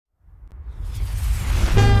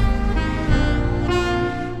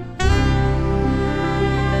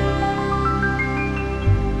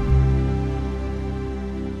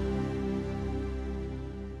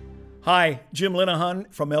Hi, Jim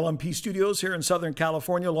Linahon from LMP Studios here in Southern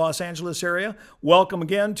California, Los Angeles area. Welcome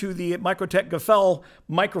again to the Microtech Gefell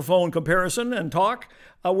microphone comparison and talk.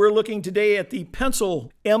 We're looking today at the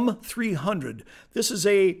Pencil M300. This is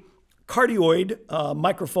a cardioid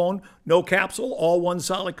microphone, no capsule, all one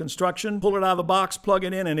solid construction. Pull it out of the box, plug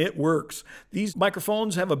it in, and it works. These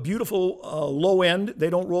microphones have a beautiful low end. They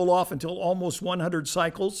don't roll off until almost 100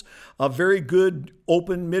 cycles. A very good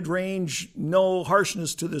open mid-range, no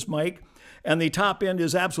harshness to this mic. And the top end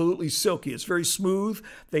is absolutely silky. It's very smooth.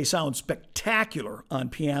 They sound spectacular on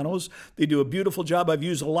pianos. They do a beautiful job. I've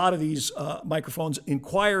used a lot of these microphones in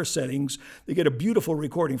choir settings. They get a beautiful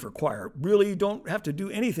recording for choir. Really don't have to do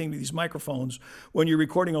anything to these microphones when you're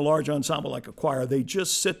recording a large ensemble like a choir. They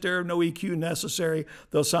just sit there, no EQ necessary.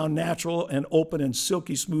 They'll sound natural and open and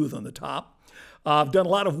silky smooth on the top. I've done a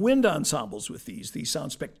lot of wind ensembles with these. These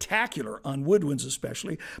sound spectacular on woodwinds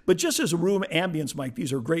especially, but just as a room ambience mic,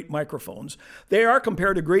 these are great microphones. They are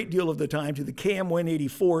compared a great deal of the time to the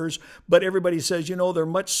KM184s, but everybody says, you know, they're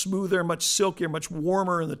much smoother, much silkier, much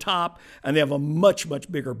warmer in the top, and they have a much,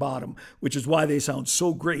 much bigger bottom, which is why they sound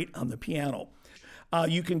so great on the piano.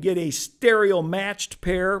 You can get a stereo matched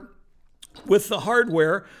pair with the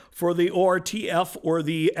hardware for the ORTF or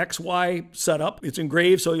the XY setup. It's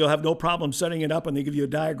engraved, so you'll have no problem setting it up, and they give you a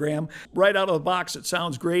diagram. Right out of the box, it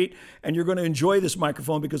sounds great, and you're going to enjoy this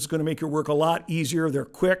microphone because it's going to make your work a lot easier. They're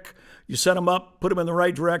quick. You set them up, put them in the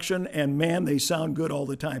right direction, and man, they sound good all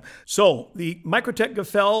the time. So the Microtech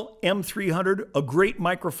Gefell M300, a great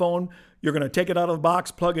microphone. You're going to take it out of the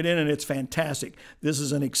box, plug it in, and it's fantastic. This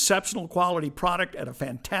is an exceptional quality product at a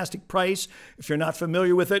fantastic price. If you're not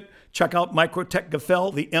familiar with it, check out Microtech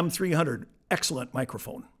Gefell, the M300. Excellent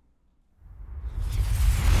microphone.